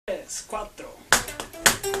3, 4.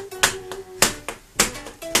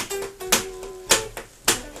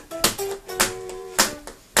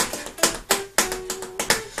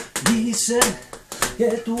 Dice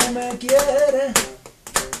que tú me quieres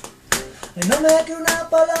y no me creo una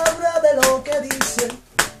palabra de lo que dice.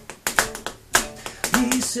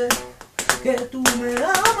 Dice que tú me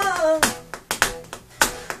amas,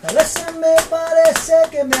 a veces me parece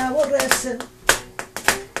que me aborrece.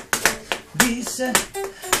 Dice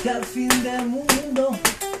que al fin del mundo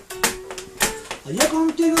yo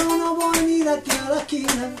contigo no voy ni de aquí a la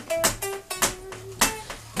esquina.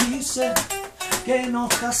 Dice que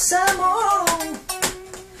nos casemos,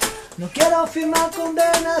 no quiero firmar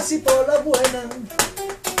condenas y por la buena.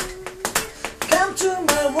 Come to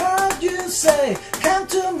my world, you say, come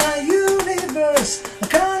to my universe, I'm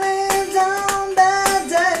counting down bad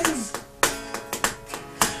days.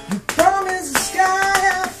 You promise the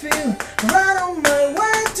sky, I feel right on my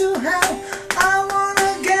way to hell, I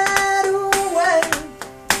wanna get away.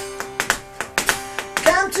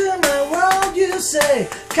 Come to my world, you say,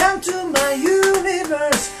 come to my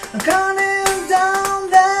universe, I'm counting down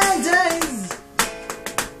the days.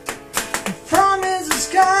 You promise the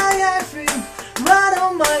sky, I feel right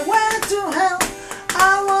on my way to hell,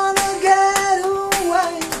 I wanna get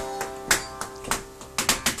away.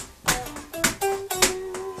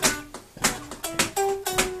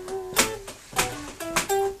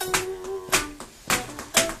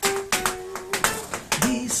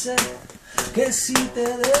 Dice que si te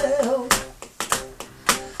dejo,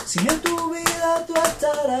 si en tu vida tú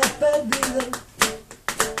estarás perdido.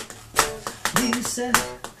 Dice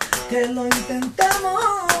que lo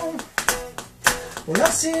intentamos,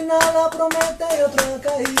 una sin nada promete y otra ha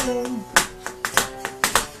caído.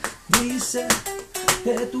 Dice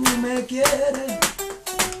que tú me quieres,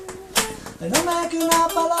 pero no me creo una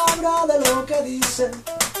palabra de lo que dice.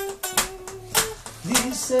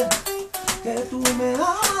 Dice que tú me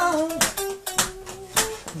amas,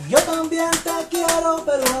 yo también te quiero,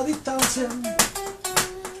 pero a distancia.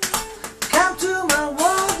 Come to my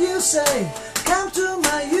world, you say, come to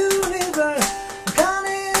my universe, I'm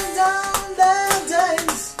counting down the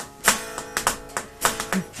days.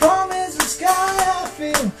 You promise the sky, I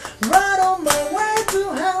feel right on my way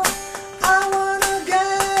to hell, I wanna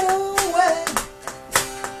get away.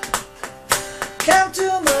 Come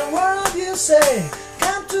to my world, you say,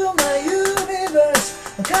 come to my universe,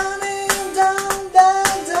 I'm counting down the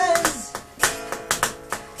days.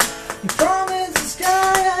 You promise the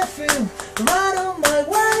sky, I feel right on my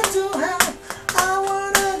way to hell, I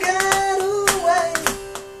wanna get away.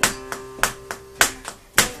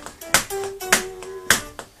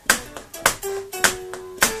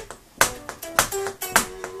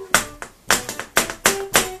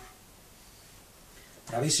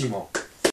 Bravísimo.